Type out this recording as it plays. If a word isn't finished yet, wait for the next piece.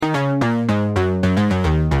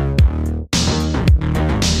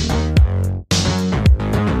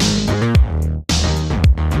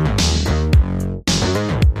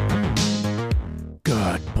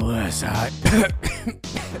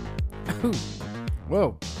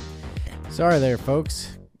Whoa. Sorry there,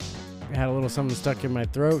 folks. I had a little something stuck in my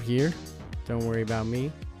throat here. Don't worry about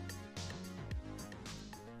me.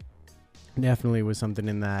 Definitely was something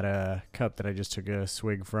in that cup that I just took a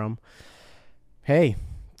swig from. Hey,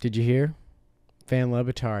 did you hear? Fan Le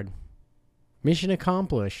Batard. Mission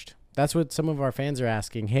accomplished. That's what some of our fans are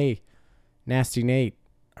asking. Hey, Nasty Nate,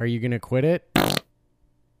 are you going to quit it?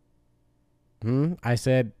 I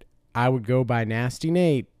said I would go by Nasty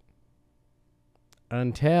Nate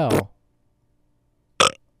until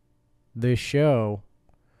the show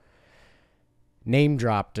name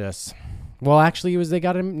dropped us. Well, actually, they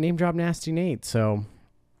got to name drop Nasty Nate, so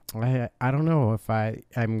I don't know if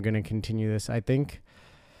I'm going to continue this. I think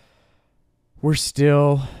we're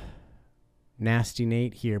still Nasty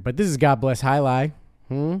Nate here, but this is God Bless Alai,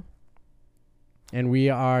 and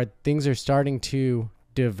things are starting to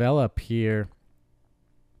develop here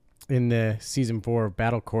in the season 4 of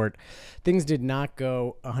Battle Court. Things did not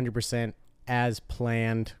go 100% as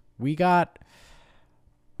planned. We got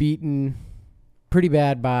beaten pretty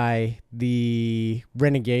bad by the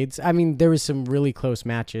Renegades. I mean, there was some really close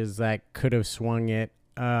matches that could have swung it,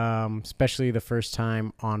 especially the first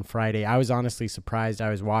time on Friday. I was honestly surprised. I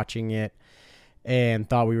was watching it and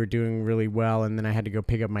thought we were doing really well, and then I had to go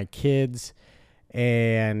pick up my kids,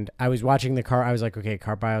 and I was watching the car. I was like, okay,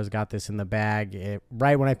 Carballo's got this in the bag.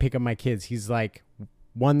 Right when I pick up my kids, he's like,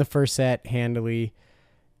 won the first set handily.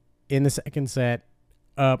 In the second set,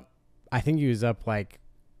 I think he was up like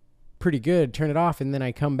pretty good, turn it off, and then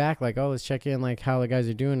I come back like, oh, let's check in like how the guys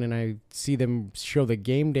are doing, and I see them show the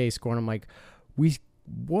game day score, and I'm like,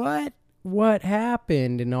 what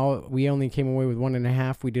happened? And we only came away with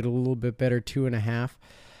 1.5. We did a little bit better,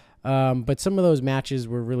 2.5. But some of those matches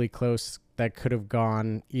were really close that could have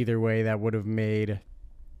gone either way. That would have made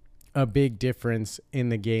a big difference in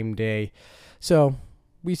the game day. So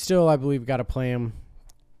we still, I believe, got to play them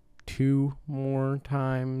 2 more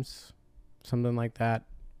times, something like that.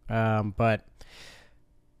 But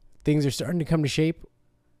things are starting to come to shape.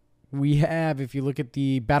 We have, if you look at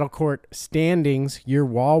the Battle Court standings, your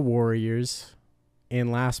Wall Warriors in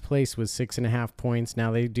last place with 6.5 points.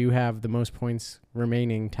 Now they do have the most points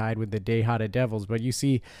remaining, tied with the Dejada Devils, but you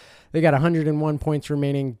see they got 101 points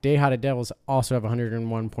remaining. Dejada Devils also have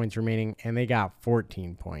 101 points remaining, and they got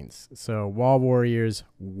 14 points. So Wall Warriors,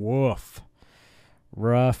 woof.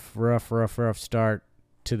 Rough start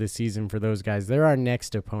to the season for those guys. They're our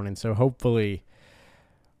next opponent, so hopefully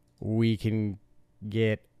we can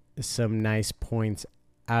get some nice points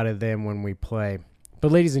out of them when we play.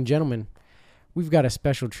 But ladies and gentlemen, we've got a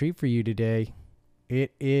special treat for you today.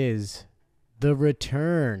 It is the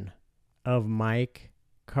return of Mike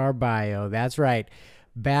Carballo. That's right.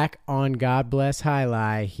 Back on God Bless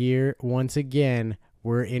Alai here once again.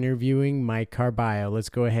 We're interviewing Mike Carballo. Let's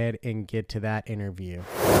go ahead and get to that interview.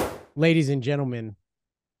 Ladies and gentlemen,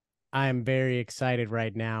 I am very excited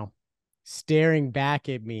right now. Staring back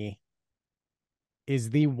at me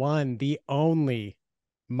is the one, the only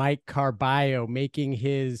Mike Carballo making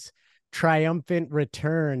his triumphant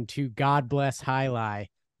return to God Bless Alai.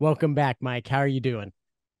 Welcome back, Mike. How are you doing?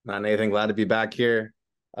 Not Nathan, glad to be back here.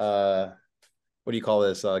 What do you call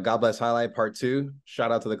this? God Bless Alai Part 2.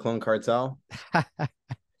 Shout out to the Clone Cartel.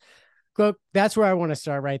 Look, that's where I want to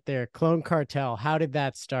start right there. Clone Cartel. How did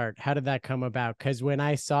that start? How did that come about? Because when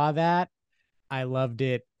I saw that, I loved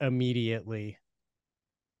it immediately.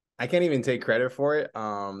 I can't even take credit for it.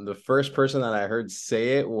 The first person that I heard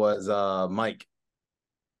say it was Mike.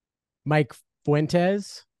 Mike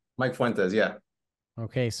Fuentes? Mike Fuentes, yeah.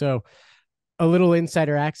 Okay, so a little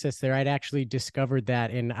insider access there. I'd actually discovered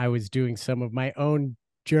that, and I was doing some of my own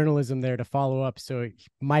journalism there to follow up. So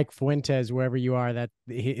Mike Fuentes, wherever you are, that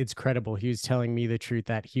it's credible. He was telling me the truth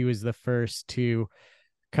that he was the first to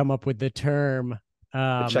come up with the term.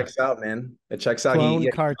 It checks out, man. It checks out.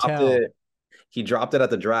 Clone Cartel. He dropped it at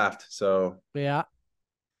the draft. So yeah,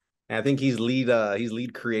 and I think he's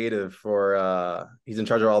lead creative for he's in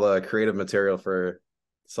charge of all the creative material for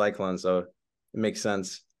Cyclone. So it makes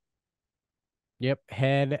sense. Yep,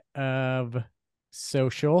 head of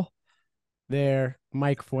social there,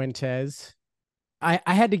 Mike Fuentes. I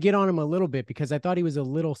had to get on him a little bit because I thought he was a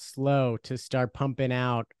little slow to start pumping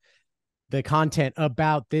out the content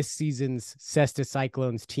about this season's Cesta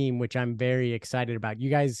Cyclones team, which I'm very excited about. You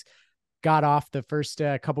guys got off the first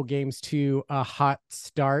couple games to a hot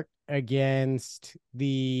start against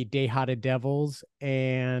the Dejada Devils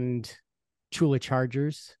and Chula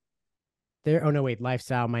Chargers.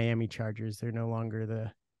 Lifestyle Miami Chargers. They're no longer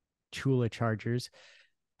the Chula Chargers.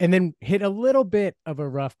 And then hit a little bit of a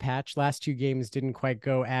rough patch. Last 2 games didn't quite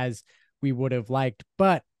go as we would have liked,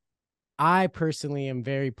 but I personally am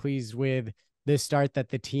very pleased with this start that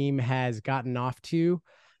the team has gotten off to.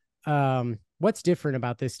 What's different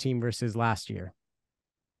about this team versus last year?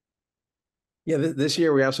 Yeah, this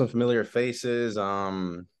year we have some familiar faces.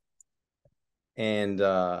 And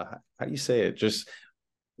how do you say it? Just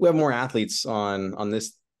we have more athletes on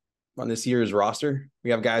this year's roster.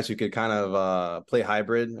 We have guys who could kind of play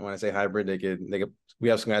hybrid. And when I say hybrid, they could. We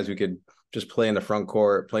have some guys who could just play in the front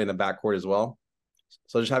court, play in the back court as well.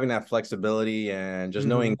 So just having that flexibility and just Mm-hmm.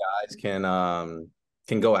 knowing guys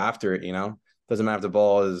can go after it. Doesn't matter if the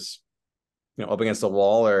ball is up against the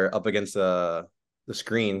wall or up against the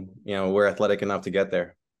screen. We're athletic enough to get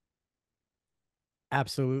there.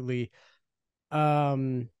 Absolutely.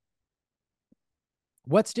 Um,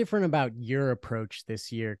 what's different about your approach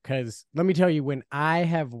this year? Because let me tell you, when I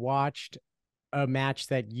have watched a match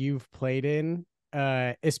that you've played in,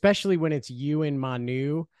 especially when it's you and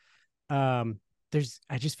Manu, um,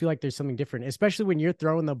 I just feel like there's something different, especially when you're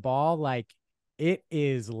throwing the ball, like it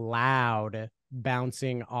is loud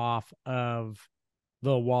bouncing off of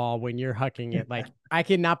the wall when you're hucking it. Like I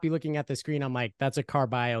cannot be looking at the screen. I'm like, that's a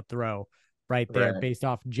Carballo throw right there Right. based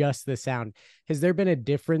off just the sound. Has there been a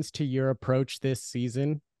difference to your approach this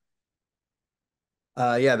season?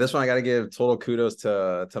 Yeah, this one I got to give total kudos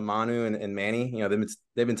to Manu and Manny.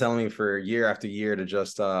 They've been telling me for year after year to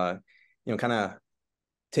just kind of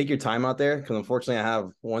take your time out there because unfortunately I have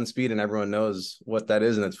one speed and everyone knows what that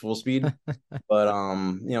is and it's full speed.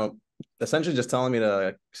 But essentially just telling me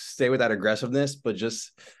to stay with that aggressiveness, but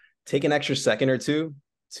just take an extra second or two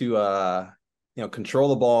to control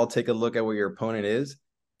the ball, take a look at where your opponent is,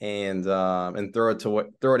 and throw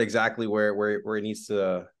it exactly where it needs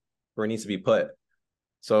to be put.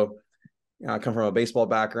 So I come from a baseball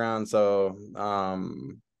background, so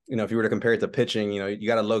if you were to compare it to pitching, you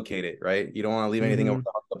got to locate it, right? You don't want to leave anything over Mm-hmm.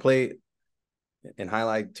 the plate. In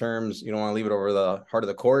highlight terms, you don't want to leave it over the heart of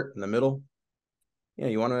the court in the middle.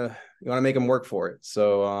 You want to make them work for it.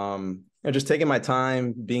 So just taking my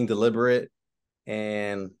time, being deliberate,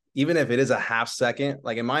 and even if it is a half second,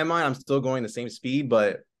 like in my mind, I'm still going the same speed,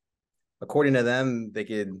 but according to them, they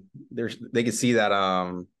could see that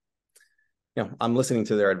I'm listening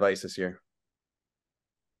to their advice this year.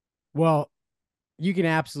 Well, you can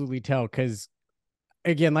absolutely tell because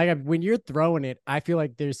again, when you're throwing it, I feel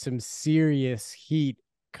like there's some serious heat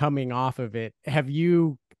coming off of it. Have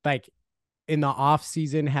you like in the off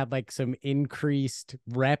season had like some increased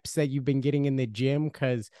reps that you've been getting in the gym?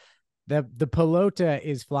 Because the pelota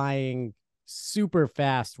is flying super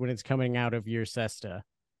fast when it's coming out of your cesta.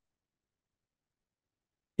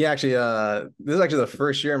 Yeah, actually, this is actually the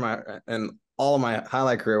first year in all of my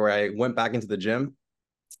highlight career where I went back into the gym.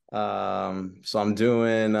 So I'm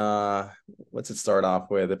doing what's it start off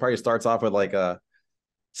with? It probably starts off with like a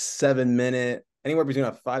 7 minute, anywhere between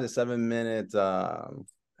a 5 to 7 minute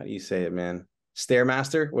how do you say it, man?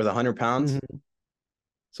 Stairmaster with 100 pounds. Mm-hmm.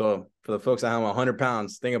 So for the folks at home, 100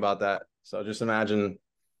 pounds, think about that. So just imagine,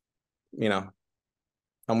 you know,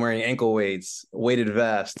 I'm wearing ankle weights, weighted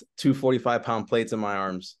vest, 245-pound plates in my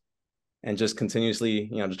arms, and just continuously,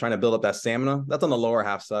 just trying to build up that stamina. That's on the lower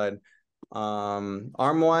half side. Arm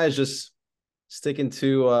wise, just sticking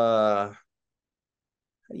to how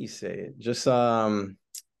do you say it? Just man,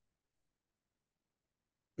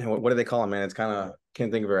 what do they call it, man? It's kind of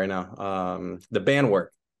can't think of it right now. The band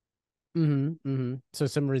work, Mm-hmm. Mm-hmm. So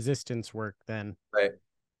some resistance work then right?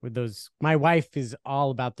 with those. My wife is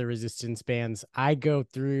all about the resistance bands. I go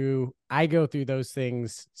through those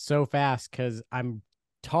things so fast because I'm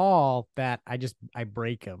tall that I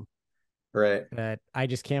break them. Right. That I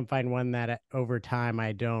just can't find one that over time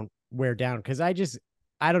I don't wear down because I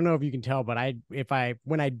don't know if you can tell, but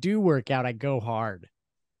when I do work out, I go hard.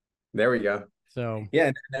 There we go. So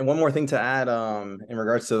Yeah, and one more thing to add, in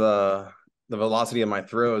regards to the velocity of my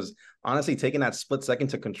throws, honestly, taking that split second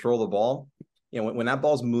to control the ball, when that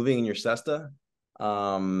ball's moving in your cesta,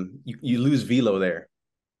 you lose velo there.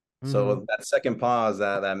 mm-hmm. So that second pause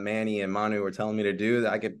that Manny and Manu were telling me to do,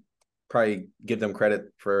 I could probably give them credit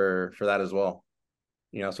for that as well.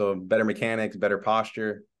 So better mechanics, better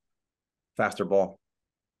posture, faster ball.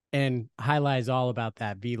 And highlights all about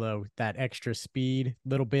that velo, that extra speed,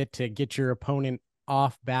 little bit to get your opponent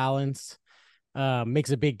off balance,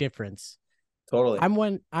 makes a big difference. Totally.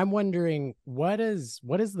 I'm wondering what does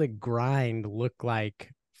the grind look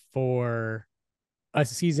like for a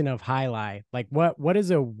season of highlight? Like what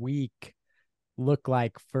does a week look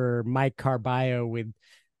like for Mike Carballo with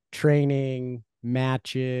training,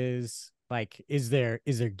 matches? Like, is there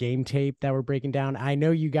game tape that we're breaking down? I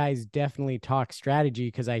know you guys definitely talk strategy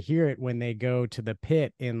because I hear it when they go to the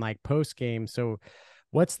pit in like post game. So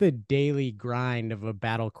what's the daily grind of a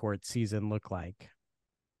battle court season look like?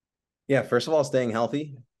 Yeah, first of all, staying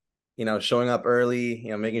healthy, showing up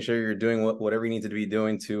early, making sure you're doing whatever you need to be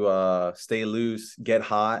doing to stay loose, get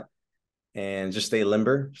hot, and just stay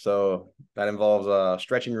limber. So that involves a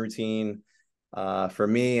stretching routine. For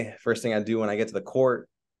me, first thing I do when I get to the court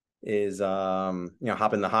is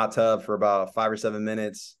hop in the hot tub for about 5 or 7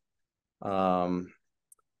 minutes. Um,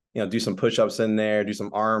 do some push-ups in there, do some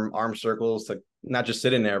arm circles to not just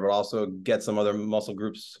sit in there, but also get some other muscle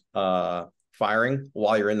groups firing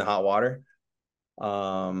while you're in the hot water.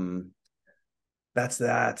 Um, that's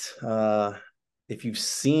that. If you've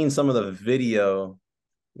seen some of the video,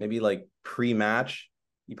 maybe like pre-match,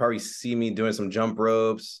 you probably see me doing some jump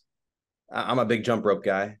ropes. I'm a big jump rope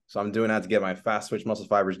guy, so I'm doing that to get my fast twitch muscle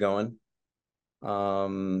fibers going.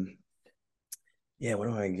 Um, yeah, what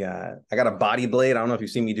do I got? I got a body blade. I don't know if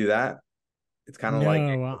you've seen me do that. It's kind of No,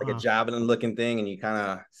 like a javelin looking thing, and you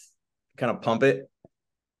kind of pump it.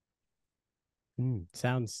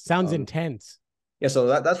 Sounds Um, intense. yeah, so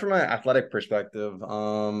that's from my athletic perspective.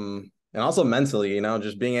 And also mentally,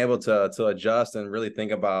 just being able to adjust and really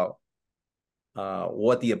think about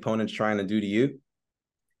what the opponent's trying to do to you.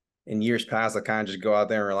 In years past, I kind of just go out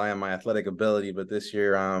there and rely on my athletic ability, but this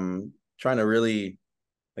year I'm trying to really,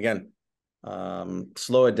 again,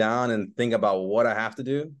 slow it down and think about what I have to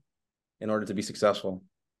do in order to be successful.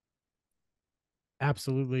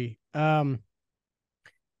 Absolutely.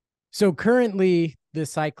 So currently the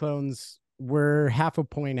Cyclones were half a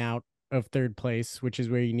point out of third place, which is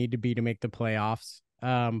where you need to be to make the playoffs.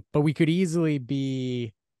 But we could easily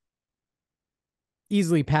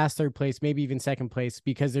past third place, maybe even second place,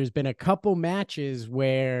 because there's been a couple matches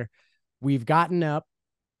where we've gotten up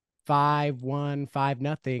 5-1,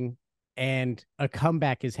 5-0, and a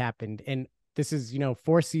comeback has happened. And this is,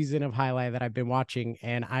 fourth season of highlight that I've been watching,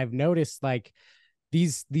 and I've noticed like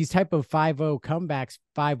these type of 5-0 comebacks,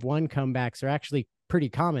 5-1 comebacks are actually pretty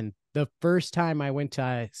common. The first time I went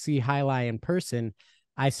to see highlight in person,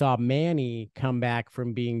 I saw Manny come back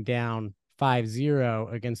from being down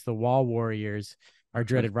 5-0 against the Wall Warriors, our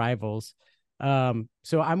dreaded rivals.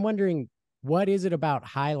 So I'm wondering, what is it about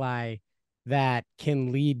highlight that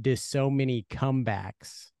can lead to so many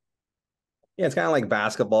comebacks? Yeah, it's kind of like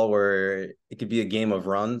basketball where it could be a game of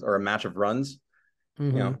runs or a match of runs.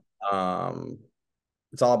 You Mm-hmm.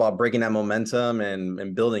 it's all about breaking that momentum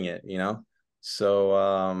and building it. So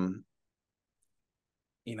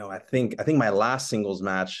I think my last singles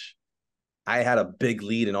match, I had a big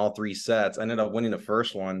lead in all three sets. I ended up winning the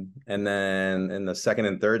first one, and then in the second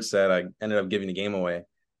and third set, I ended up giving the game away.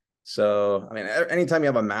 So, I mean, anytime you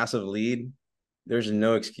have a massive lead, there's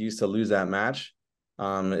no excuse to lose that match.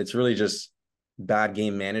 It's really just bad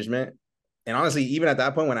game management. And honestly, even at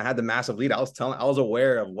that point when I had the massive lead, I was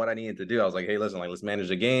aware of what I needed to do. I was like, hey, listen, like let's manage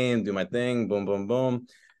the game, do my thing, boom, boom, boom.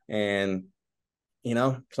 And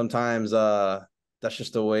sometimes that's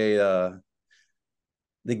just the way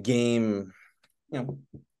the game,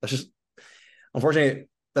 that's just unfortunately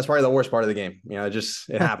that's probably the worst part of the game.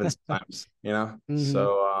 It happens sometimes. Mm-hmm.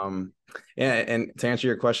 So yeah, and to answer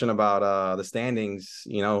your question about the standings,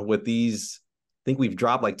 with these, I think we've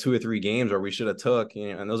dropped like 2 or 3 games where we should have took,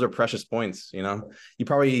 and those are precious points. You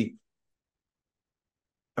probably,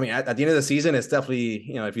 I mean, at the end of the season, it's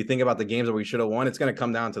definitely, if you think about the games that we should have won, it's going to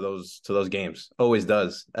come down to those games. Always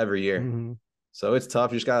does every year. Mm-hmm. So it's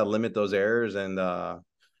tough. You just got to limit those errors and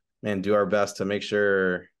man, do our best to make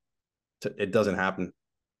sure it doesn't happen.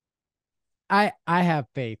 I have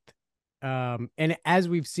faith. And as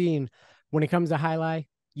we've seen, when it comes to highlight,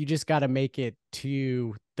 you just got to make it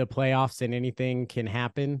to the playoffs, and anything can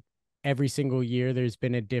happen. Every single year, there's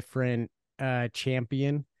been a different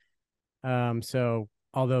champion. So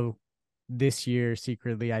although this year,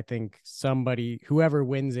 secretly, I think whoever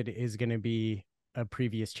wins it is going to be a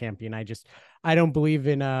previous champion. I don't believe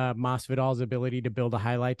in Masvidal's ability to build a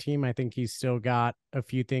highlight team. I think he's still got a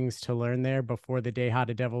few things to learn there before the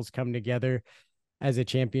Dejada Devils come together as a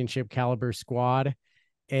championship caliber squad.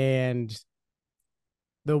 And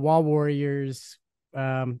the Wall Warriors,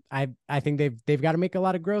 I think they've got to make a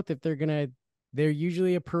lot of growth if they're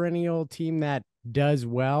usually a perennial team that does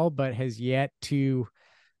well, but has yet to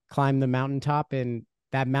climb the mountaintop. And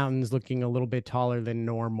that mountain's looking a little bit taller than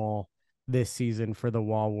normal this season for the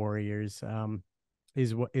Wall Warriors.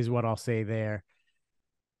 Is what I'll say there.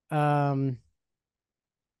 Um,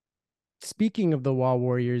 Speaking of the Wall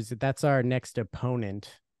Warriors, that's our next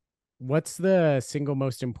opponent. What's the single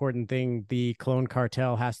most important thing the Clone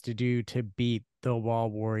Cartel has to do to beat the Wall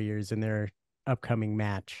Warriors in their upcoming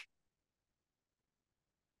match?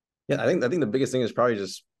 Yeah, I think the biggest thing is probably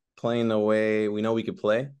just playing the way we know we could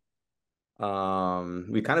play.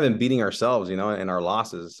 We've kind of been beating ourselves, in our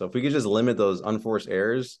losses. So if we could just limit those unforced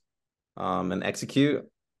errors, and execute,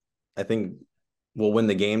 I think we'll win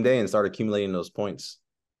the game day and start accumulating those points.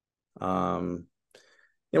 Um,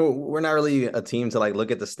 we're not really a team to like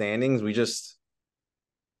look at the standings. We just,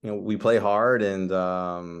 we play hard and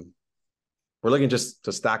we're looking just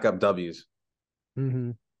to stack up W's.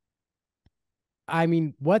 Mm-hmm. I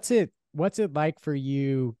mean, what's it like for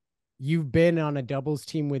you? You've been on a doubles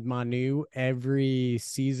team with Manu every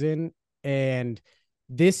season, and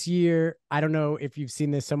this year, I don't know if you've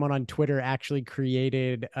seen this, someone on Twitter actually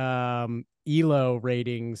created ELO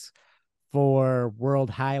ratings for World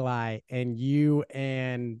Highlight, and you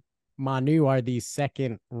and Manu are the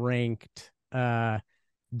second ranked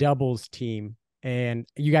doubles team. And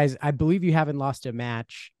you guys, I believe you haven't lost a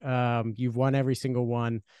match. You've won every single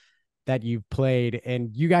one that you've played, and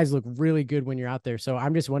you guys look really good when you're out there. So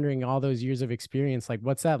I'm just wondering, all those years of experience, like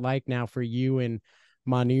what's that like now for you and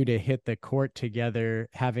Manu to hit the court together,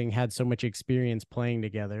 having had so much experience playing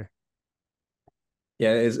together?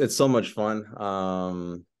 Yeah, it's so much fun.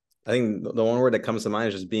 I think the one word that comes to mind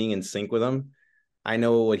is just being in sync with him. I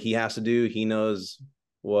know what he has to do. He knows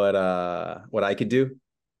what I could do.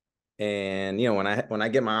 And when I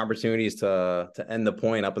get my opportunities to end the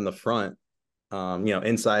point up in the front,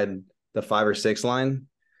 inside the 5 or 6 line,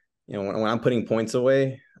 when I'm putting points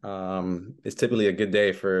away, it's typically a good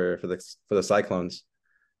day for the Cyclones.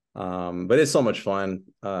 But it's so much fun.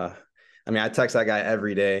 I mean, I text that guy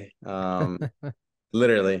every day,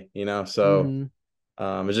 literally, so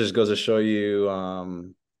Mm-hmm. it just goes to show you how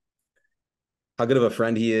good of a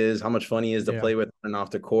friend he is, how much fun he is to Yeah. play with and off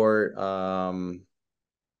the court.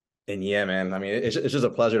 And yeah, man, I mean, it's just a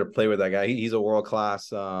pleasure to play with that guy. He's a world class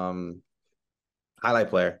highlight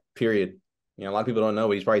player. Period. A lot of people don't know,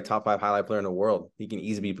 but he's probably top 5 highlight player in the world. He can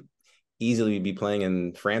easily be playing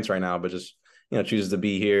in France right now, but just chooses to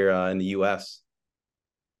be here in the U.S.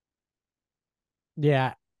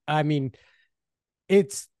 Yeah. I mean,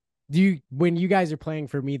 it's do you when you guys are playing,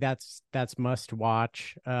 for me, that's must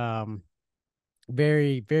watch.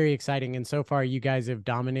 Very, very exciting. And so far you guys have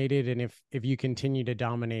dominated. And if you continue to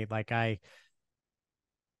dominate, like I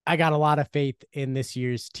got a lot of faith in this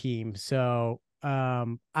year's team. So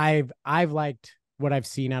I've liked what I've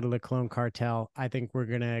seen out of the Clone Cartel. I think we're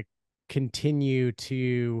gonna continue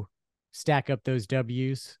to stack up those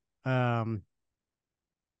W's. Um,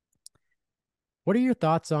 what are your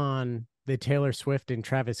thoughts on the Taylor Swift and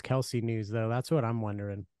Travis Kelsey news, though? That's what I'm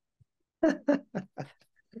wondering.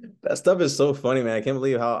 That stuff is so funny, man. I can't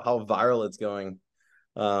believe how viral it's going.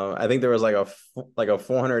 I think there was like a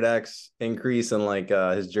 400x increase in like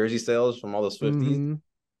his jersey sales from all the Swifties.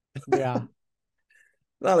 Mm-hmm. Yeah.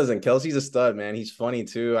 No, listen, Kelsey's a stud, man. He's funny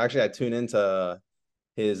too. Actually, I tune into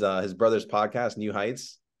his brother's podcast, New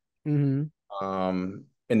Heights. Mm-hmm.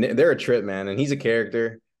 And they're a trip, man. And he's a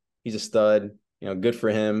character. He's a stud. Good for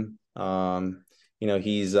him.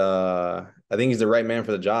 He's I think he's the right man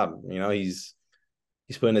for the job.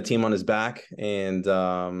 He's putting the team on his back, and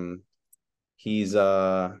he's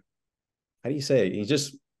how do you say it? He's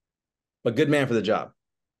just a good man for the job.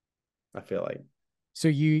 I feel like. So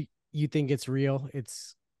you think it's real?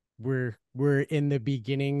 We're in the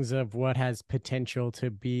beginnings of what has potential to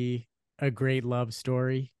be a great love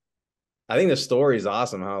story. I think the story is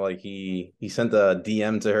awesome. How like he sent a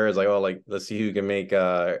DM to her. It's like, oh, like let's see who can make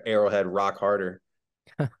Arrowhead rock harder.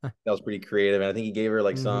 That was pretty creative, and I think he gave her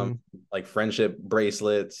like some Mm-hmm. like friendship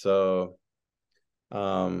bracelet. So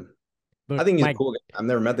I Look, think he's a Mike, cool guy. I've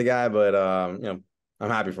never met the guy, but I'm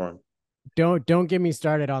happy for him. don't get me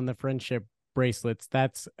started on the friendship bracelets.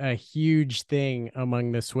 That's a huge thing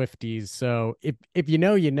among the Swifties. So if you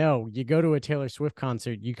know, you go to a Taylor Swift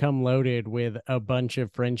concert, you come loaded with a bunch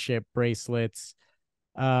of friendship bracelets,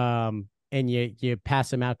 and you pass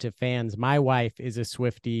them out to fans. My wife is a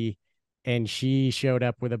Swiftie, and she showed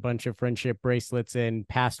up with a bunch of friendship bracelets and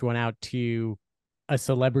passed one out to a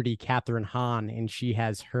celebrity, Catherine Hahn, and she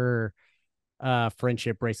has her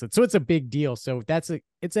friendship bracelet. So it's a big deal. So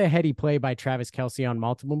it's a heady play by Travis Kelsey on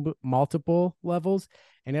multiple levels.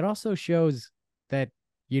 And it also shows that,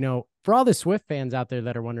 for all the Swift fans out there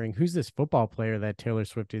that are wondering who's this football player that Taylor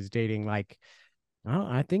Swift is dating, like,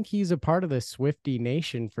 I think he's a part of the Swifty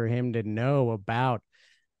nation for him to know about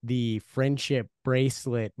the friendship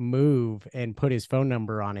bracelet move and put his phone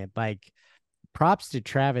number on it. Like, props to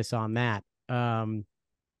Travis on that. How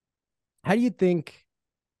do you think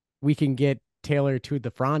we can get Taylor to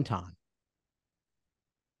the fronton?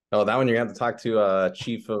 Oh, that one you're gonna have to talk to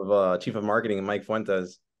chief of marketing, Mike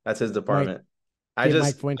Fuentes. That's his Mike, department. I get Mike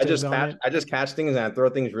just I Fuentes just on catch it. I just catch things and I throw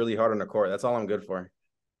things really hard on the court. That's all I'm good for.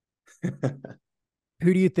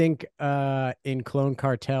 Who do you think in Clone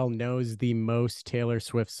Cartel knows the most Taylor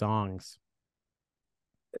Swift songs?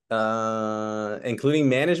 Including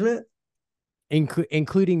management.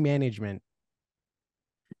 Including management.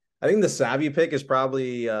 I think the savvy pick is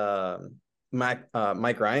probably Mike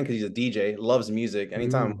Ryan because he's a DJ, loves music.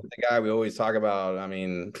 Anytime I'm Ooh. with the guy, we always talk about, I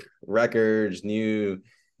mean, records, new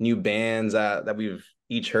bands that we've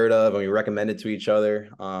each heard of and we recommended to each other.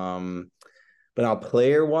 But now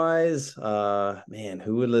player wise, man,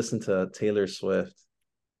 who would listen to Taylor Swift?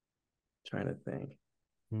 Trying to think.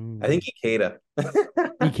 I think Mm. Ikeda.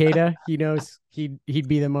 Ikeda, he knows he'd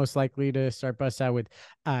be the most likely to start bust out with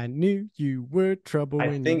 "I knew you were trouble I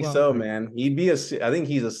when you think walked so, in." man. I think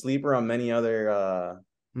he's a sleeper on many other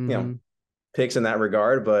you know, Mm-hmm. picks in that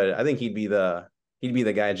regard, but I think he'd be the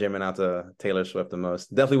guy jamming out to Taylor Swift the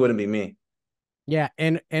most. Definitely wouldn't be me. Yeah,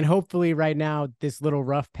 and hopefully right now this little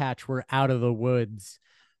rough patch we're out of the woods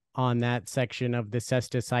on that section of the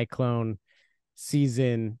Cesta Cyclone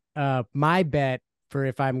season. My bet for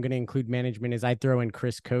if I'm going to include management is I throw in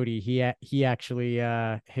Chris Cody. He actually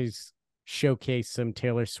has showcased some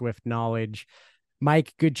Taylor Swift knowledge.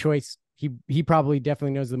 Mike, good choice. He probably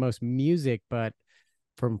definitely knows the most music, but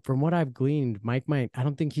from what I've gleaned, Mike might I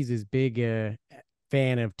don't think he's as big a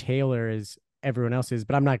fan of Taylor as everyone else is,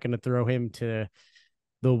 but I'm not going to throw him to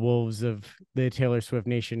the wolves of the Taylor Swift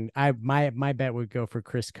nation. My bet would go for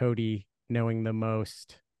Chris Cody knowing the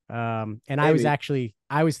most. And Maybe.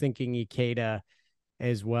 I was thinking Ikeda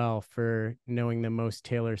as well for knowing the most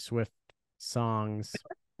Taylor Swift songs.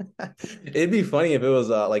 It'd be funny if it was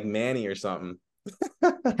like Manny or something.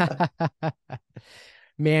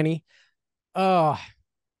 Manny. Oh,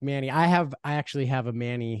 Manny. I actually have a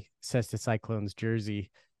Manny Cesta Cyclones jersey.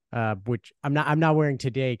 Which I'm not wearing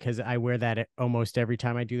today because I wear that almost every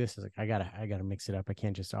time I do this. It's like I gotta mix it up. I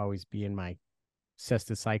can't just always be in my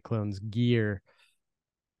Cesta Cyclones gear.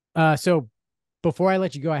 So before I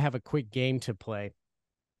let you go, I have a quick game to play.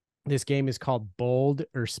 This game is called Bold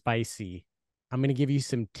or Spicy. I'm going to give you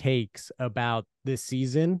some takes about this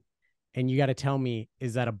season, and you got to tell me,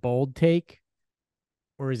 is that a bold take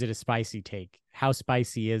or is it a spicy take? How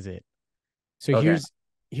spicy is it? So Okay.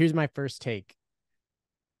 here's my first take.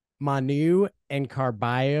 Manu and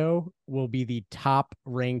Carballo will be the top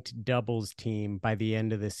ranked doubles team by the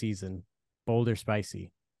end of the season. Bold or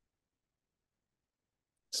spicy?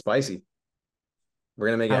 Spicy. We're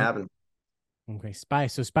gonna make it How happen. okay,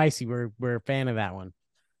 spice. So spicy. We're a fan of that one.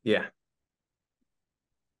 Yeah.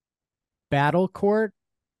 Battle Court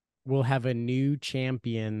will have a new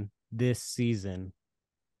champion this season.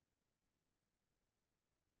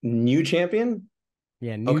 New champion?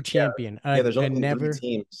 Yeah, Okay, new yeah. champion. Yeah, there's A only been three never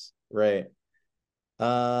teams. Right.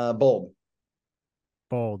 Bold.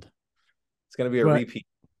 bold. It's gonna be a But repeat.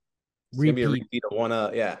 It's gonna be a repeat. repeat of one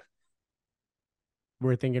yeah.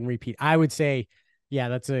 We're thinking repeat. I would say,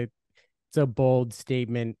 yeah, it's a bold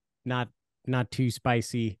statement, not too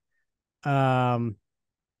spicy. Um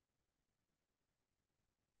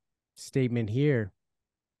Statement here.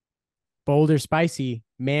 Bold or spicy.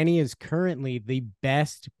 Manny is currently the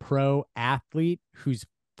best pro athlete who's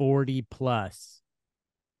 40 plus.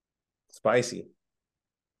 Spicy.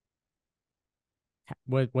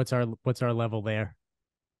 What's our level there?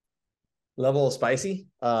 Level of spicy.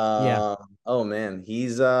 Yeah. Oh man,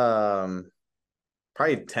 he's probably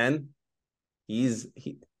 10. He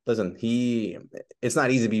listen, it's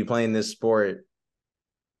not easy to be playing this sport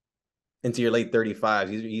into your late 35s.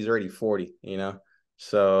 He's already 40, you know.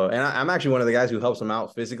 So, and I'm actually one of the guys who helps him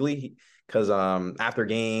out physically because after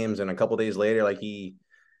games and a couple days later, like he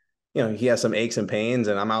has some aches and pains,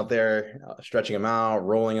 and I'm out there stretching him out,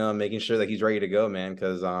 rolling him, making sure that he's ready to go, man.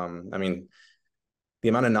 Because I mean, the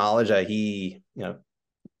amount of knowledge that he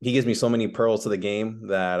gives me so many pearls to the game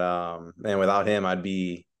that and without him, I'd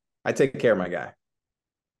take care of my guy.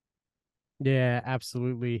 Yeah,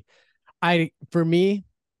 absolutely. I for me,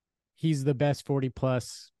 he's the best 40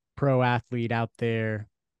 plus pro athlete out there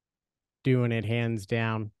doing it hands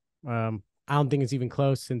down. I don't think it's even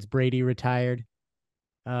close since Brady retired.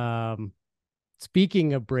 Um,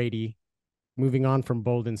 Speaking of Brady, moving on from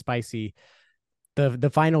bold and spicy,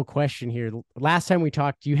 the final question here. Last time we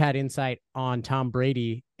talked, you had insight on Tom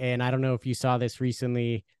Brady, and I don't know if you saw this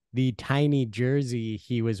recently. The tiny jersey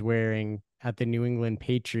he was wearing at the New England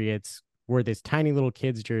Patriots wore this tiny little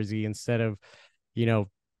kid's jersey instead of, you know,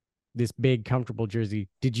 this big comfortable jersey.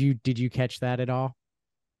 Did you catch that at all?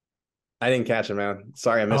 I didn't catch him, man.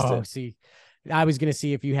 Sorry, I missed Oh, it. see, I was gonna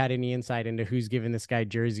see if you had any insight into who's giving this guy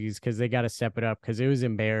jerseys because they got to step it up because it was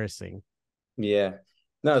embarrassing. Yeah.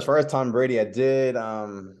 No, as far as Tom Brady, I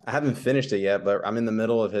haven't finished it yet, but I'm in the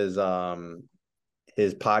middle of his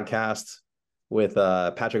podcast with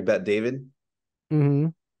Patrick Bet David, Mm-hmm.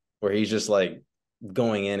 where he's just like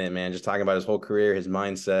going in it, man. Just talking about his whole career, his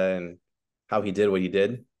mindset, and how he did what he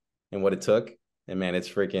did and what it took. And man, it's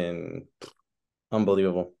freaking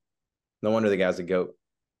unbelievable. No wonder the guy's a GOAT.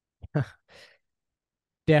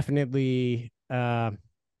 Definitely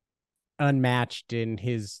unmatched in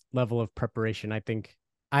his level of preparation. I think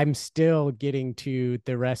I'm still getting to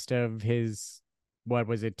the rest of his, what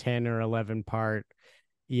was it, 10 or 11 part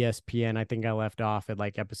ESPN. I think I left off at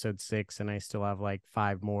like episode 6, and I still have like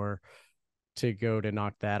 5 more to go to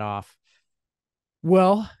knock that off.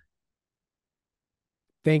 Well,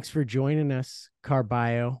 thanks for joining us,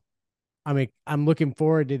 Carballo. I'm looking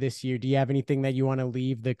forward to this year. Do you have anything that you want to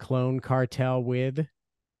leave the Clone Cartel with?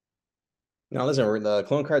 Now, listen, we're the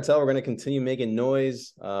Clone Cartel. We're going to continue making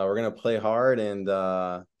noise. We're going to play hard. And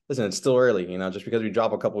listen, it's still early, just because we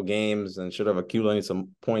drop a couple games and should have accumulated some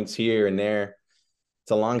points here and there.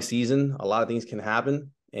 It's a long season. A lot of things can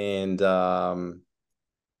happen. And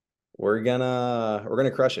we're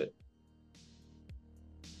gonna crush it.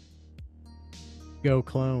 Go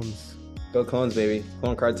Clones. Go Clones, baby.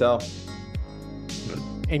 Clone Cartel.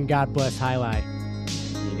 And God bless Alai.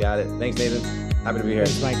 You got it. Thanks, Nathan. Happy to be here.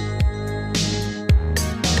 Thanks, Mike.